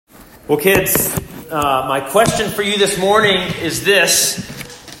Well, kids, my question for you this morning is this.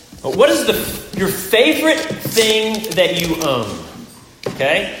 What is your favorite thing that you own?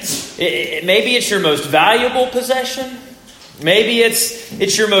 Okay? Maybe it's your most valuable possession. Maybe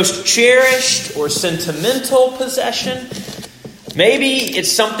it's your most cherished or sentimental possession. Maybe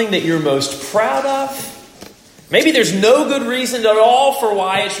it's something that you're most proud of. Maybe there's no good reason at all for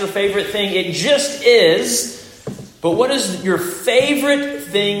why it's your favorite thing. It just is. But what is your favorite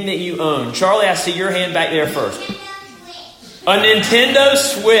thing that you own? Charlie, I see your hand back there first. A Nintendo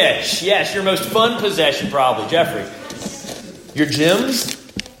Switch. Yes, your most fun possession probably. Jeffrey. Your gems?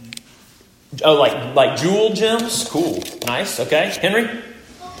 Oh, like jewel gems? Cool. Nice. Okay. Henry?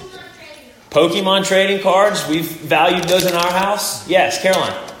 Pokemon trading cards. We've valued those in our house. Yes.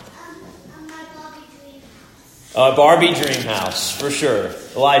 Caroline? Barbie dream house. For sure.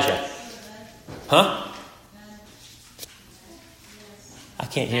 Elijah? Huh? I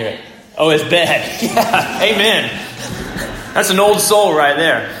can't hear it. Oh, his bed. Yeah. Amen. That's an old soul right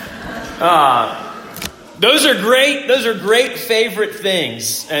there. Those are great favorite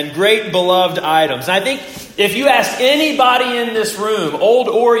things and great beloved items. And I think if you ask anybody in this room, old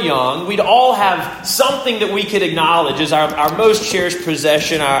or young, we'd all have something that we could acknowledge as our most cherished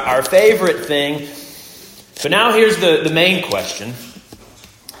possession, our favorite thing. But now here's the main question.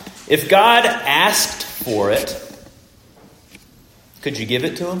 If God asked for it, could you give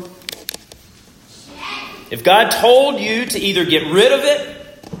it to him? If God told you to either get rid of it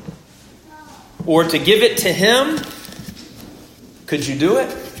or to give it to him, could you do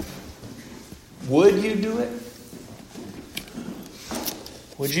it? Would you do it?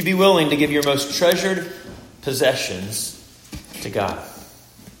 Would you be willing to give your most treasured possessions to God?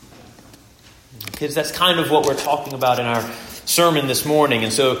 Kids, that's kind of what we're talking about in our sermon this morning.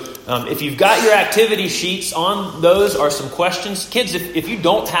 And so if you've got your activity sheets, on those are some questions. Kids, if you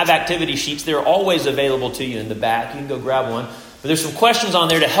don't have activity sheets, they're always available to you in the back. You can go grab one. But there's some questions on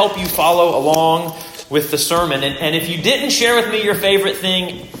there to help you follow along with the sermon. And if you didn't share with me your favorite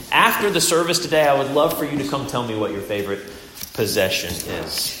thing after the service today, I would love for you to come tell me what your favorite possession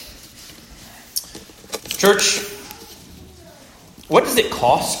is. Church, what does it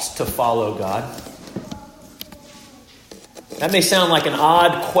cost to follow God? That may sound like an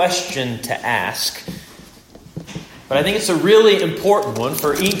odd question to ask, but I think it's a really important one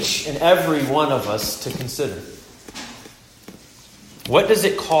for each and every one of us to consider. What does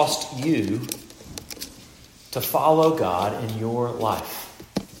it cost you to follow God in your life?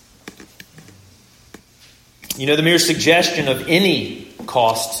 You know, the mere suggestion of any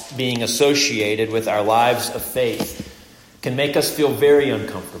cost being associated with our lives of faith can make us feel very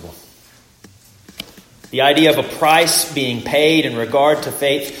uncomfortable. The idea of a price being paid in regard to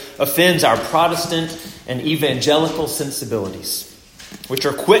faith offends our Protestant and evangelical sensibilities, which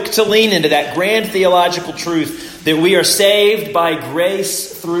are quick to lean into that grand theological truth that we are saved by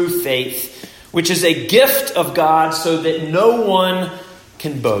grace through faith, which is a gift of God so that no one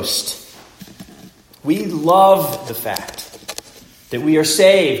can boast. We love the fact that we are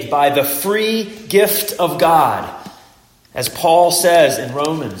saved by the free gift of God, as Paul says in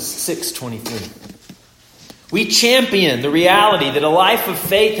Romans 6:23. We champion the reality that a life of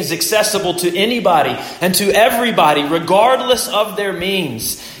faith is accessible to anybody and to everybody, regardless of their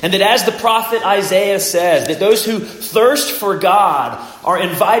means. And that as the prophet Isaiah says, that those who thirst for God are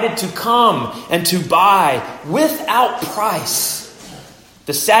invited to come and to buy without price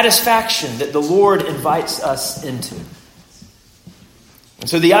the satisfaction that the Lord invites us into. And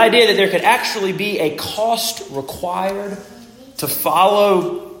so the idea that there could actually be a cost required to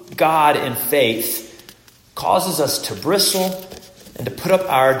follow God in faith causes us to bristle and to put up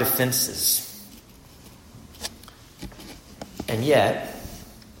our defenses. And yet,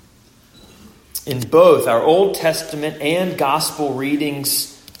 in both our Old Testament and Gospel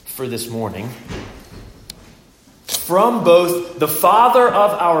readings for this morning, from both the father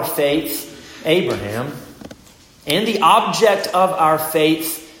of our faith, Abraham, and the object of our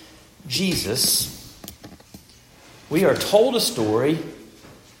faith, Jesus, we are told a story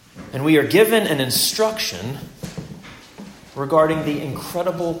and we are given an instruction regarding the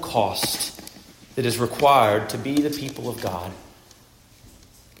incredible cost that is required to be the people of God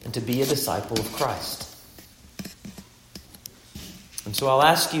and to be a disciple of Christ. And so I'll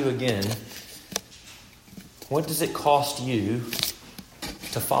ask you again, what does it cost you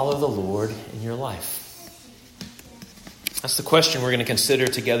to follow the Lord in your life? That's the question we're going to consider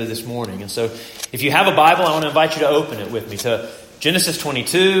together this morning. And so if you have a Bible, I want to invite you to open it with me to Genesis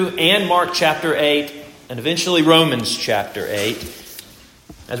 22 and Mark chapter 8 and eventually Romans chapter 8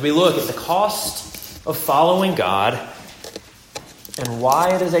 as we look at the cost of following God and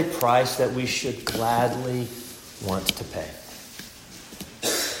why it is a price that we should gladly want to pay.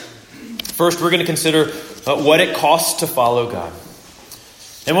 First, we're going to consider what it costs to follow God.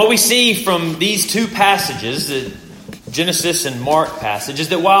 And what we see from these two passages, the Genesis and Mark passage, is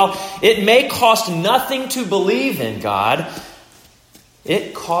that while it may cost nothing to believe in God,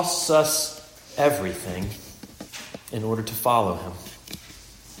 it costs us everything in order to follow him.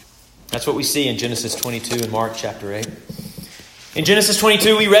 That's what we see in Genesis 22 and Mark chapter 8. In Genesis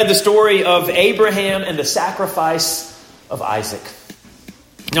 22, we read the story of Abraham and the sacrifice of Isaac.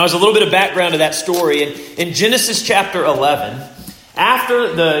 Now, there's a little bit of background to that story. In Genesis chapter 11,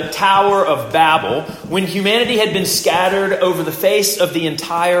 after the Tower of Babel, when humanity had been scattered over the face of the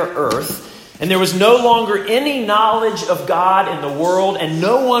entire earth, and there was no longer any knowledge of God in the world, and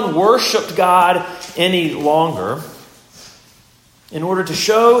no one worshiped God any longer, in order to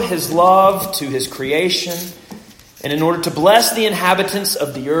show his love to his creation, and in order to bless the inhabitants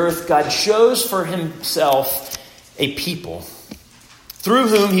of the earth, God chose for himself a people through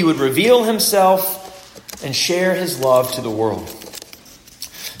whom he would reveal himself and share his love to the world.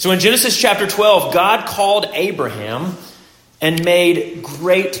 So in Genesis chapter 12, God called Abraham and made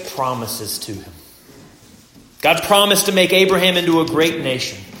great promises to him. God promised to make Abraham into a great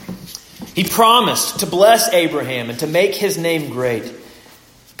nation. He promised to bless Abraham and to make his name great.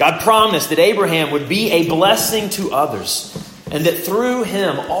 God promised that Abraham would be a blessing to others, and that through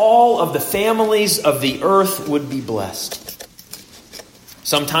him all of the families of the earth would be blessed.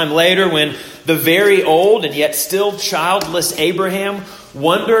 Sometime later, when the very old and yet still childless Abraham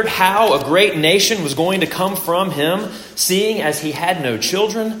wondered how a great nation was going to come from him, seeing as he had no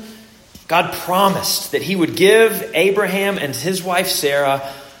children, God promised that he would give Abraham and his wife Sarah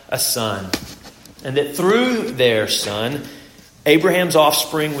a son, and that through their son, Abraham's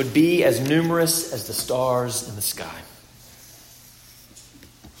offspring would be as numerous as the stars in the sky.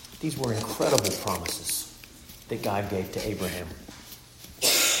 These were incredible promises that God gave to Abraham.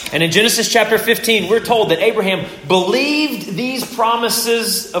 And in Genesis chapter 15, we're told that Abraham believed these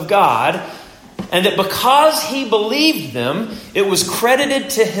promises of God, and that because he believed them, it was credited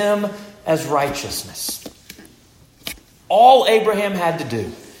to him as righteousness. All Abraham had to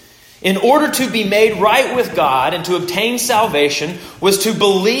do in order to be made right with God and to obtain salvation was to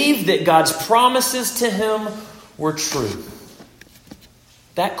believe that God's promises to him were true.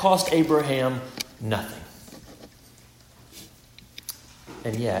 That cost Abraham nothing.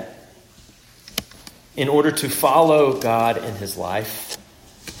 And yet, in order to follow God in his life,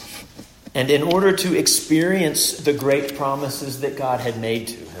 and in order to experience the great promises that God had made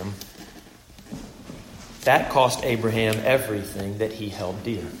to him, that cost Abraham everything that he held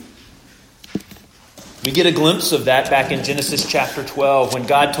dear. We get a glimpse of that back in Genesis chapter 12, when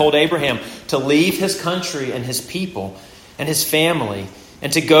God told Abraham to leave his country and his people and his family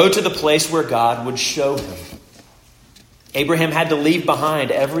and to go to the place where God would show him. Abraham had to leave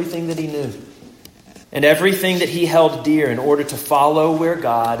behind everything that he knew and everything that he held dear in order to follow where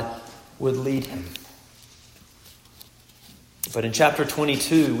God would lead him. But in chapter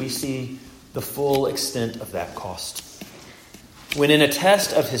 22, we see the full extent of that cost. When in a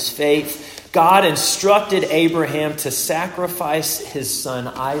test of his faith, God instructed Abraham to sacrifice his son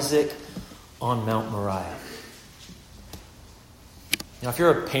Isaac on Mount Moriah. Now, if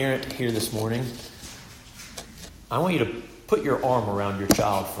you're a parent here this morning, I want you to put your arm around your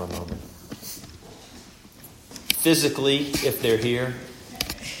child for a moment. Physically, if they're here.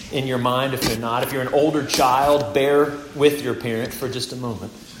 In your mind, if they're not. If you're an older child, bear with your parent for just a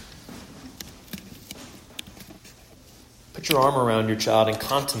moment. Put your arm around your child and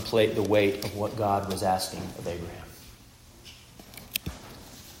contemplate the weight of what God was asking of Abraham.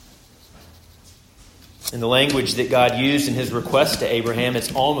 In the language that God used in his request to Abraham,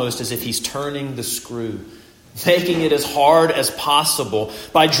 it's almost as if he's turning the screw, making it as hard as possible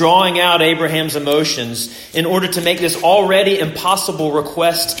by drawing out Abraham's emotions in order to make this already impossible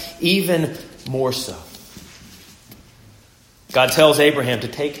request even more so. God tells Abraham to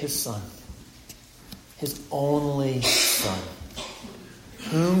take his son, his only son,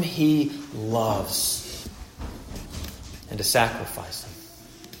 whom he loves, and to sacrifice him.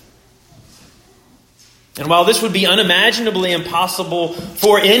 And while this would be unimaginably impossible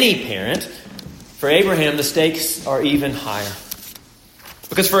for any parent, for Abraham, the stakes are even higher.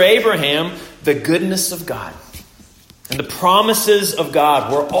 Because for Abraham, the goodness of God and the promises of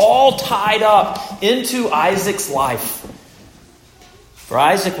God were all tied up into Isaac's life. For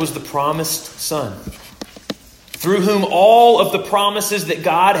Isaac was the promised son, through whom all of the promises that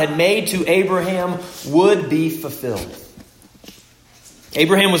God had made to Abraham would be fulfilled.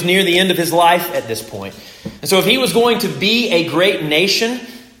 Abraham was near the end of his life at this point. And so if he was going to be a great nation,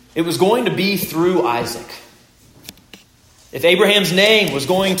 it was going to be through Isaac. If Abraham's name was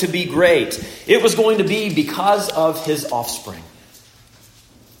going to be great, it was going to be because of his offspring.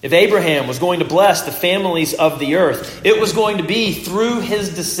 If Abraham was going to bless the families of the earth, it was going to be through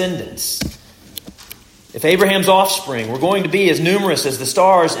his descendants. If Abraham's offspring were going to be as numerous as the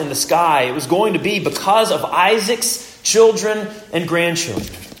stars in the sky, it was going to be because of Isaac's children and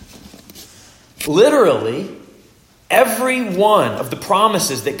grandchildren. Literally, every one of the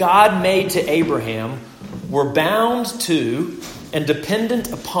promises that God made to Abraham were bound to and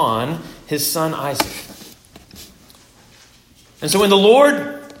dependent upon his son Isaac. And so when the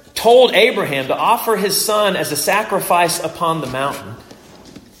Lord told Abraham to offer his son as a sacrifice upon the mountain,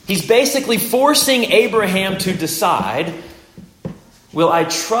 he's basically forcing Abraham to decide, will I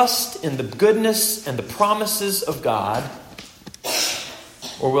trust in the goodness and the promises of God,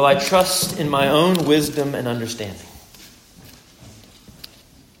 or will I trust in my own wisdom and understanding?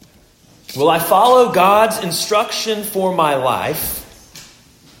 Will I follow God's instruction for my life,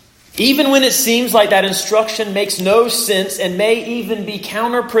 even when it seems like that instruction makes no sense and may even be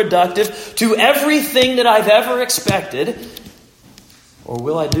counterproductive to everything that I've ever expected? Or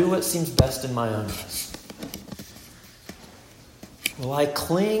will I do what seems best in my own eyes? Will I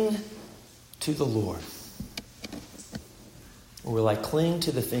cling to the Lord? Or will I cling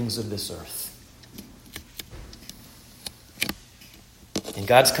to the things of this earth? In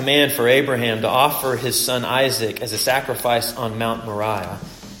God's command for Abraham to offer his son Isaac as a sacrifice on Mount Moriah,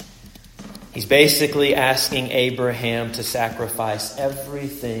 he's basically asking Abraham to sacrifice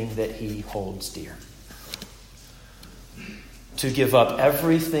everything that he holds dear. To give up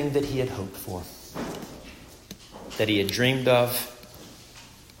everything that he had hoped for, that he had dreamed of,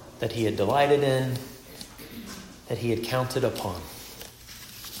 that he had delighted in, that he had counted upon.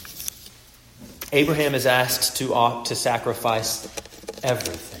 Abraham is asked to sacrifice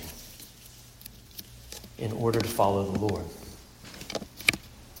everything in order to follow the Lord.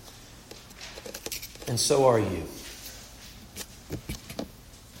 And so are you.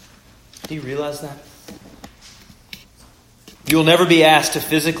 Do you realize that? You'll never be asked to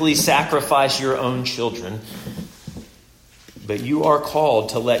physically sacrifice your own children, but you are called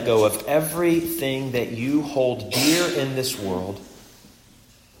to let go of everything that you hold dear in this world,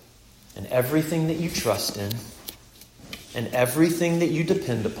 and everything that you trust in, and everything that you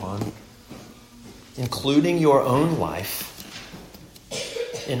depend upon, including your own life,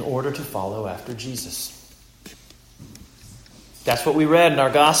 in order to follow after Jesus. That's what we read in our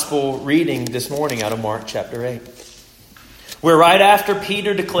gospel reading this morning out of Mark chapter 8. Where right after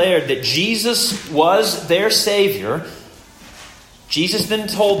Peter declared that Jesus was their Savior, Jesus then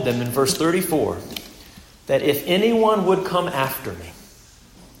told them in verse 34 that if anyone would come after me,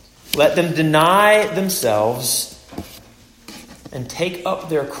 let them deny themselves and take up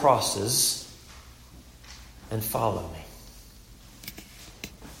their crosses and follow me.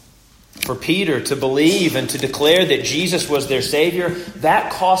 For Peter to believe and to declare that Jesus was their Savior,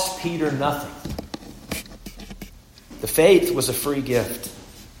 that cost Peter nothing. The faith was a free gift.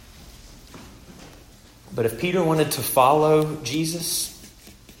 But if Peter wanted to follow Jesus,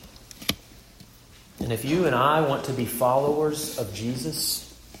 and if you and I want to be followers of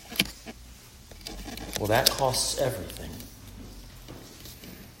Jesus, well, that costs everything.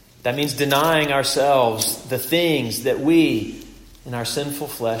 That means denying ourselves the things that we in our sinful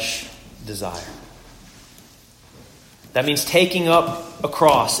flesh desire. That means taking up a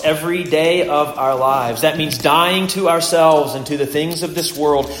cross every day of our lives. That means dying to ourselves and to the things of this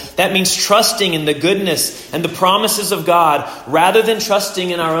world. That means trusting in the goodness and the promises of God rather than trusting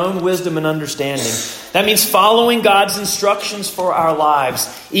in our own wisdom and understanding. That means following God's instructions for our lives,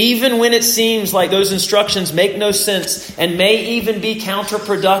 even when it seems like those instructions make no sense and may even be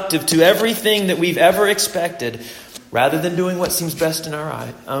counterproductive to everything that we've ever expected, rather than doing what seems best in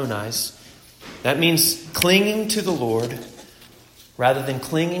our own eyes. That means clinging to the Lord rather than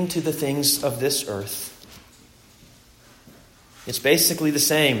clinging to the things of this earth. It's basically the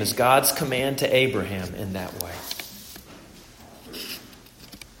same as God's command to Abraham in that way.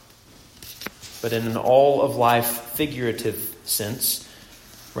 But in an all-of-life figurative sense,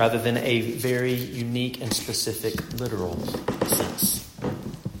 rather than a very unique and specific literal sense.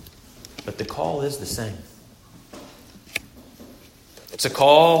 But the call is the same. It's a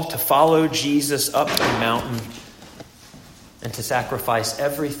call to follow Jesus up the mountain and to sacrifice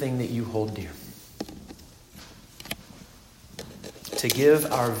everything that you hold dear. To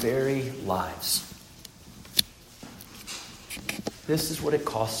give our very lives. This is what it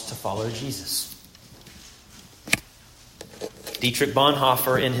costs to follow Jesus. Dietrich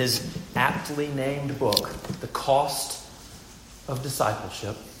Bonhoeffer, in his aptly named book, The Cost of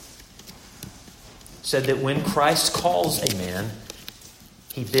Discipleship, said that when Christ calls a man,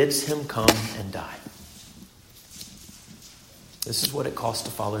 he bids him come and die. This is what it costs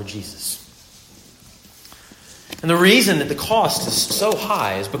to follow Jesus. And the reason that the cost is so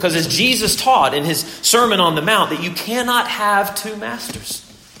high is because, as Jesus taught in his Sermon on the Mount, that you cannot have two masters.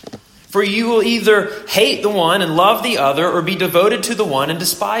 For you will either hate the one and love the other, or be devoted to the one and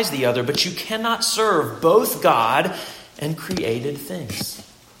despise the other. But you cannot serve both God and created things.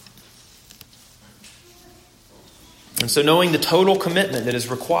 And so, knowing the total commitment that is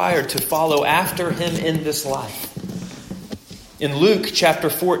required to follow after him in this life, in Luke chapter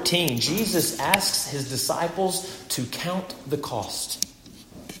 14, Jesus asks his disciples to count the cost.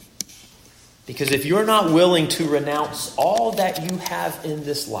 Because if you're not willing to renounce all that you have in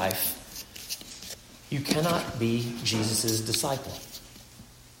this life, you cannot be Jesus' disciple.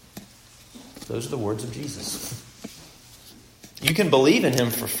 Those are the words of Jesus. You can believe in him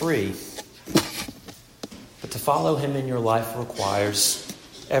for free, but to follow him in your life requires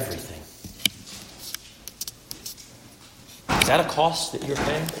everything. Is that a cost that you're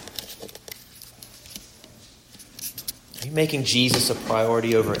paying? Are you making Jesus a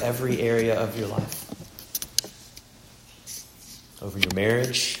priority over every area of your life? Over your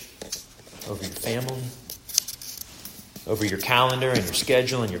marriage, over your family, over your calendar and your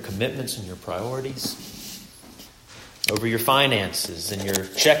schedule and your commitments and your priorities, over your finances and your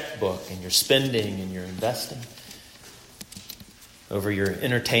checkbook and your spending and your investing, over your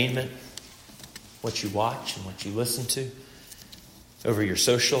entertainment, what you watch and what you listen to, over your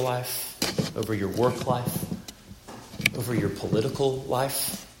social life, over your work life, over your political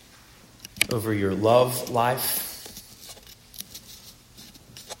life, over your love life?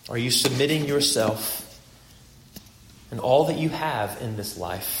 Are you submitting yourself and all that you have in this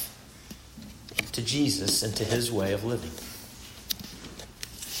life to Jesus and to his way of living?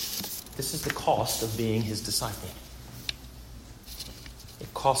 This is the cost of being his disciple.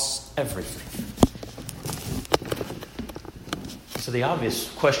 It costs everything. So the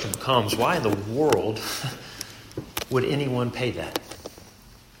obvious question becomes, why in the world would anyone pay that?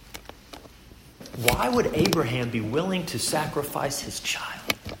 Why would Abraham be willing to sacrifice his child?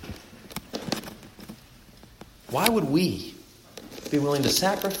 Why would we be willing to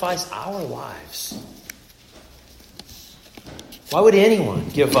sacrifice our lives? Why would anyone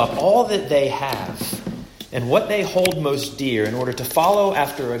give up all that they have and what they hold most dear in order to follow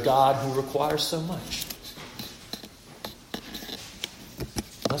after a God who requires so much?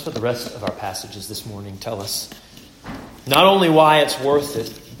 That's what the rest of our passages this morning tell us. Not only why it's worth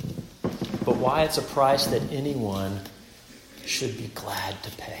it, but why it's a price that anyone should be glad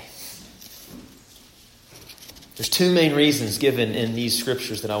to pay. There's two main reasons given in these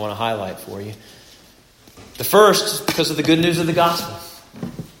scriptures that I want to highlight for you. The first is because of the good news of the gospel.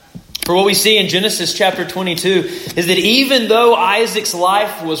 For what we see in Genesis chapter 22 is that even though Isaac's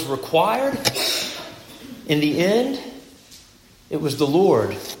life was required, in the end, it was the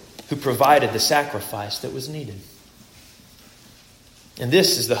Lord who provided the sacrifice that was needed. And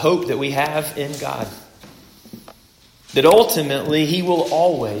this is the hope that we have in God. That ultimately he will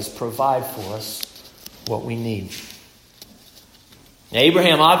always provide for us what we need. Now,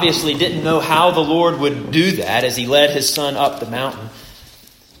 Abraham obviously didn't know how the Lord would do that as he led his son up the mountain.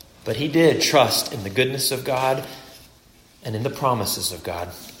 But he did trust in the goodness of God and in the promises of God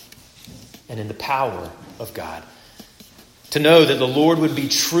and in the power of God. To know that the Lord would be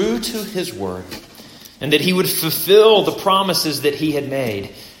true to his word and that he would fulfill the promises that he had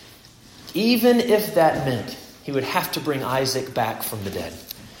made, even if that meant he would have to bring Isaac back from the dead,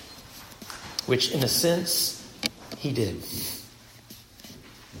 which in a sense he did.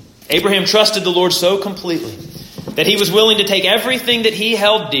 Abraham trusted the Lord so completely that he was willing to take everything that he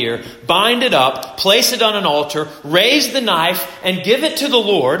held dear, bind it up, place it on an altar, raise the knife, and give it to the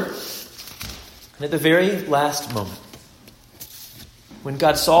Lord. And at the very last moment, when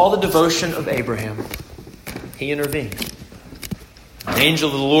God saw the devotion of Abraham, he intervened. An angel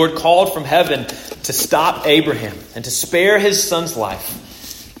of the Lord called from heaven to stop Abraham and to spare his son's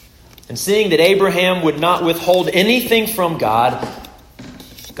life. And seeing that Abraham would not withhold anything from God,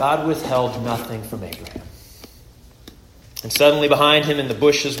 God withheld nothing from Abraham. And suddenly behind him in the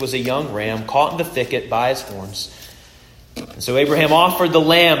bushes was a young ram caught in the thicket by his horns. And so Abraham offered the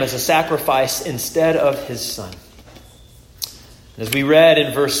lamb as a sacrifice instead of his son. As we read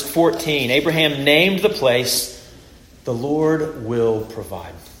in verse 14, Abraham named the place, "The Lord will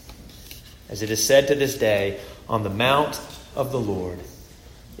provide." As it is said to this day, "On the mount of the Lord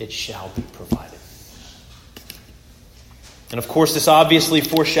it shall be provided." And of course, this obviously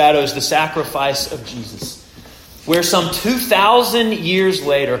foreshadows the sacrifice of Jesus, where some 2,000 years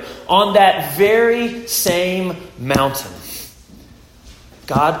later, on that very same mountain,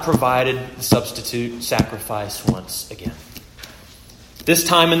 God provided the substitute sacrifice once again. This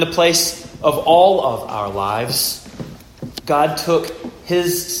time in the place of all of our lives, God took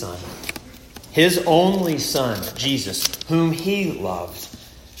his Son, his only Son, Jesus, whom he loved,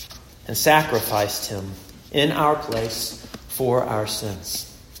 and sacrificed him in our place for our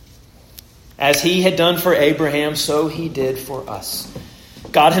sins. As he had done for Abraham, so he did for us.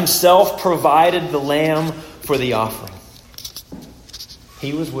 God himself provided the lamb for the offering.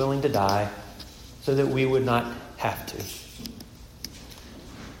 He was willing to die so that we would not have to.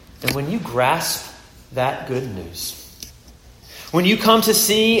 And when you grasp that good news, when you come to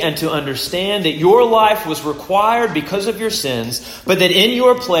see and to understand that your life was required because of your sins, but that in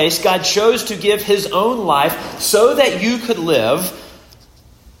your place God chose to give his own life so that you could live,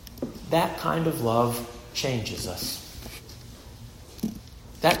 that kind of love changes us.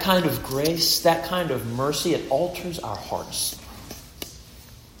 That kind of grace, that kind of mercy, it alters our hearts.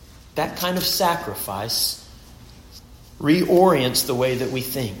 That kind of sacrifice reorients the way that we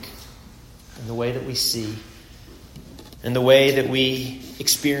think, and the way that we see, and the way that we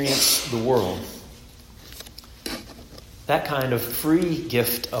experience the world. That kind of free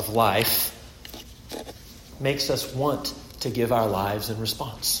gift of life makes us want to give our lives in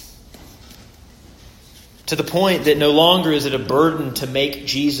response. To the point that no longer is it a burden to make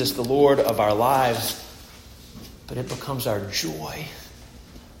Jesus the Lord of our lives, but it becomes our joy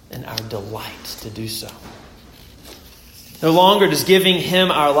and our delight to do so. No longer does giving him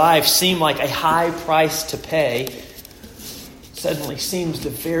our life seem like a high price to pay. Suddenly seems the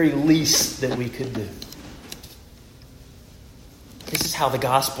very least that we could do. This is how the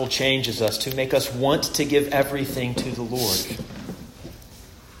gospel changes us, to make us want to give everything to the Lord.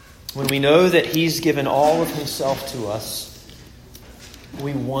 When we know that he's given all of himself to us,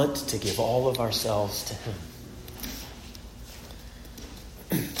 we want to give all of ourselves to him.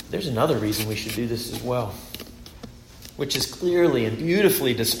 There's another reason we should do this as well, which is clearly and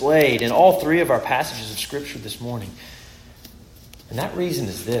beautifully displayed in all three of our passages of Scripture this morning. And that reason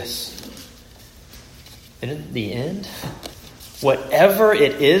is this. And in the end, whatever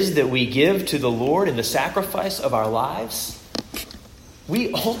it is that we give to the Lord in the sacrifice of our lives,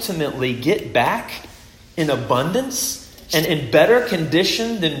 we ultimately get back in abundance and in better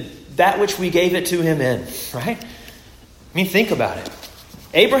condition than that which we gave it to him in, right? I mean, think about it.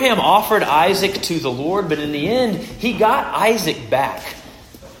 Abraham offered Isaac to the Lord, but in the end, he got Isaac back.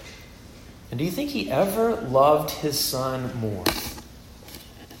 And do you think he ever loved his son more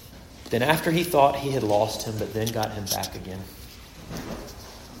than after he thought he had lost him, but then got him back again?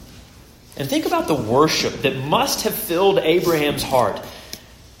 And think about the worship that must have filled Abraham's heart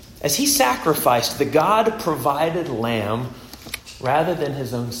as he sacrificed the God-provided lamb rather than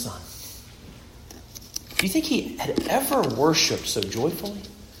his own son. Do you think he had ever worshipped so joyfully,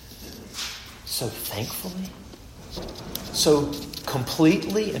 so thankfully, so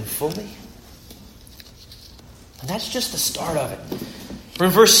completely and fully? And that's just the start of it.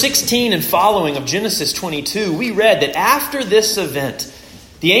 From verse 16 and following of Genesis 22, we read that after this event,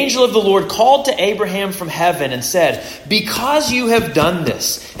 the angel of the Lord called to Abraham from heaven and said, "Because you have done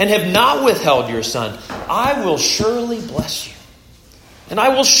this and have not withheld your son, I will surely bless you. And I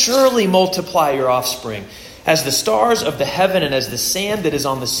will surely multiply your offspring as the stars of the heaven and as the sand that is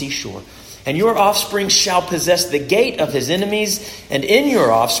on the seashore. And your offspring shall possess the gate of his enemies, and in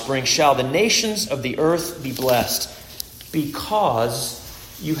your offspring shall the nations of the earth be blessed, because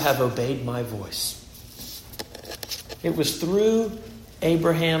you have obeyed my voice." It was through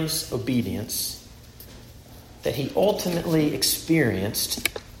Abraham's obedience that he ultimately experienced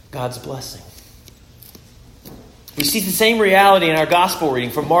God's blessing. We see the same reality in our gospel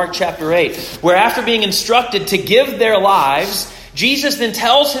reading from Mark chapter 8, where after being instructed to give their lives, Jesus then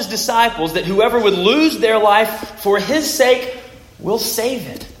tells his disciples that whoever would lose their life for his sake will save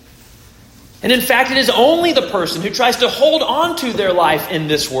it. And in fact, it is only the person who tries to hold on to their life in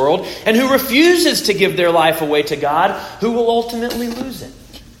this world and who refuses to give their life away to God who will ultimately lose it.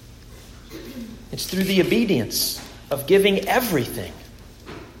 It's through the obedience of giving everything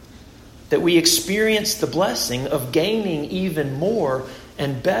that we experience the blessing of gaining even more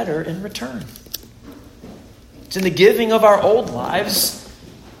and better in return. It's in the giving of our old lives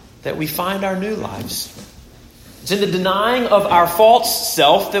that we find our new lives. It's in the denying of our false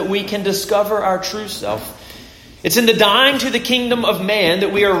self that we can discover our true self. It's in the dying to the kingdom of man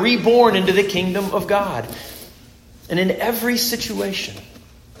that we are reborn into the kingdom of God. And in every situation,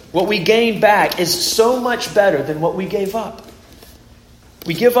 what we gain back is so much better than what we gave up.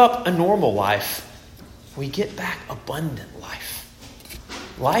 We give up a normal life. We get back abundant life.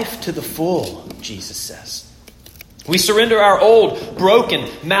 Life to the full, Jesus says. We surrender our old, broken,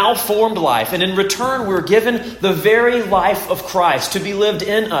 malformed life, and in return we're given the very life of Christ to be lived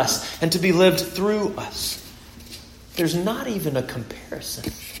in us and to be lived through us. There's not even a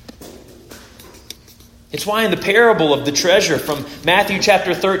comparison. It's why in the parable of the treasure from Matthew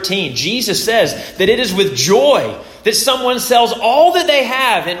chapter 13, Jesus says that it is with joy that someone sells all that they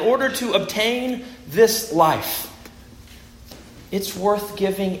have in order to obtain this life. It's worth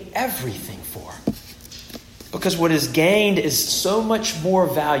giving everything for. Because what is gained is so much more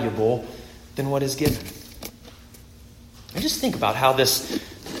valuable than what is given. And just think about how this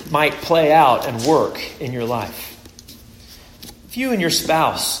might play out and work in your life. If you and your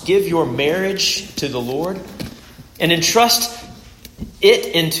spouse give your marriage to the Lord and entrust it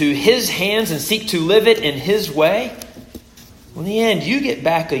into His hands and seek to live it in His way, in the end, you get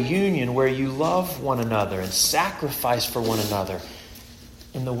back a union where you love one another and sacrifice for one another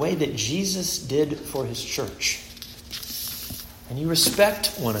in the way that Jesus did for His church. And you respect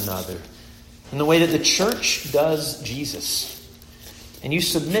one another in the way that the church does Jesus. And you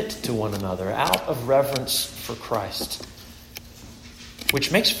submit to one another out of reverence for Christ. Which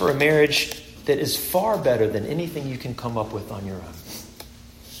makes for a marriage that is far better than anything you can come up with on your own.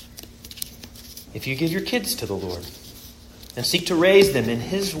 If you give your kids to the Lord and seek to raise them in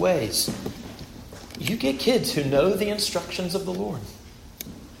His ways, you get kids who know the instructions of the Lord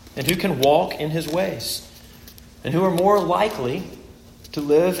and who can walk in His ways and who are more likely to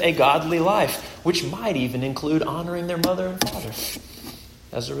live a godly life, which might even include honoring their mother and father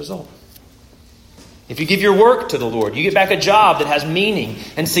as a result. If you give your work to the Lord, you get back a job that has meaning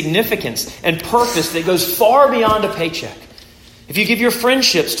and significance and purpose that goes far beyond a paycheck. If you give your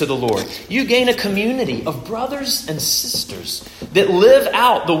friendships to the Lord, you gain a community of brothers and sisters that live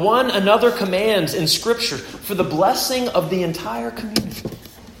out the one another commands in Scripture for the blessing of the entire community.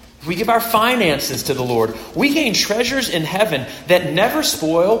 If we give our finances to the Lord, we gain treasures in heaven that never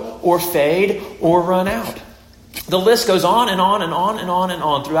spoil or fade or run out. The list goes on and on and on and on and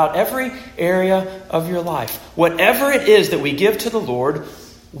on throughout every area of your life. Whatever it is that we give to the Lord,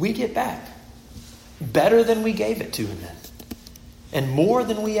 we get back. Better than we gave it to Him in. And more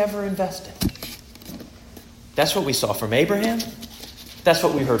than we ever invested. That's what we saw from Abraham. That's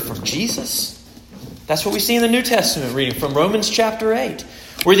what we heard from Jesus. That's what we see in the New Testament reading from Romans chapter 8.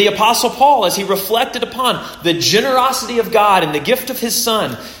 Where the Apostle Paul, as he reflected upon the generosity of God and the gift of His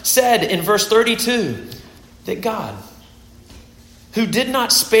Son, said in verse 32, that God, who did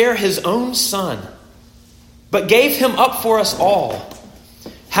not spare His own Son, but gave Him up for us all,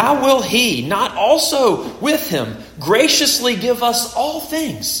 how will He not also with Him graciously give us all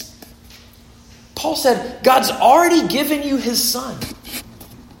things? Paul said, God's already given you His Son.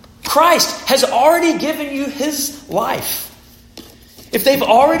 Christ has already given you His life. If they've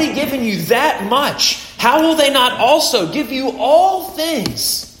already given you that much, how will they not also give you all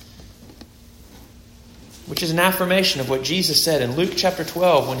things? Which is an affirmation of what Jesus said in Luke chapter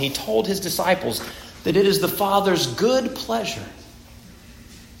 12 when He told His disciples that it is the Father's good pleasure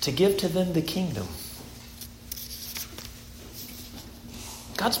to give to them the kingdom.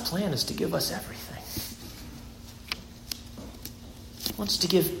 God's plan is to give us everything. He wants to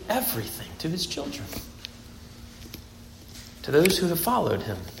give everything to His children. To those who have followed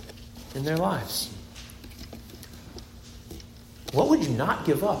Him in their lives. What would you not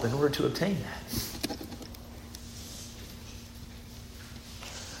give up in order to obtain that?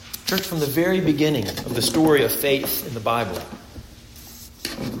 Church, from the very beginning of the story of faith in the Bible,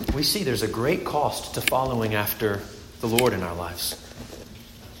 we see there's a great cost to following after the Lord in our lives.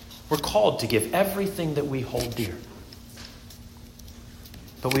 We're called to give everything that we hold dear.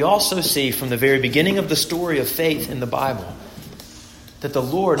 But we also see from the very beginning of the story of faith in the Bible that the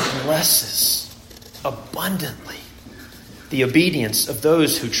Lord blesses abundantly the obedience of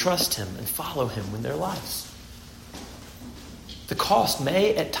those who trust Him and follow Him in their lives. The cost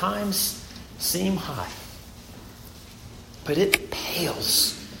may at times seem high, but it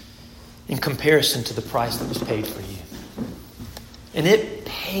pales in comparison to the price that was paid for you. And it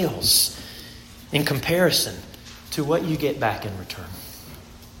pales in comparison to what you get back in return.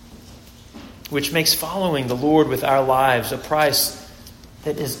 Which makes following the Lord with our lives a price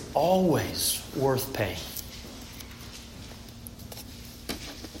that is always worth paying.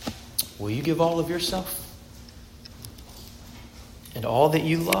 Will you give all of yourself? And all that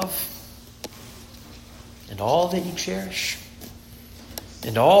you love? And all that you cherish?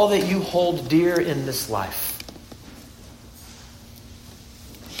 And all that you hold dear in this life?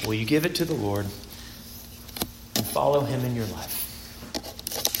 Will you give it to the Lord and follow him in your life?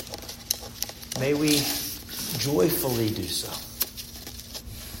 May we joyfully do so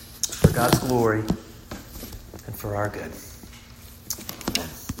for God's glory and for our good.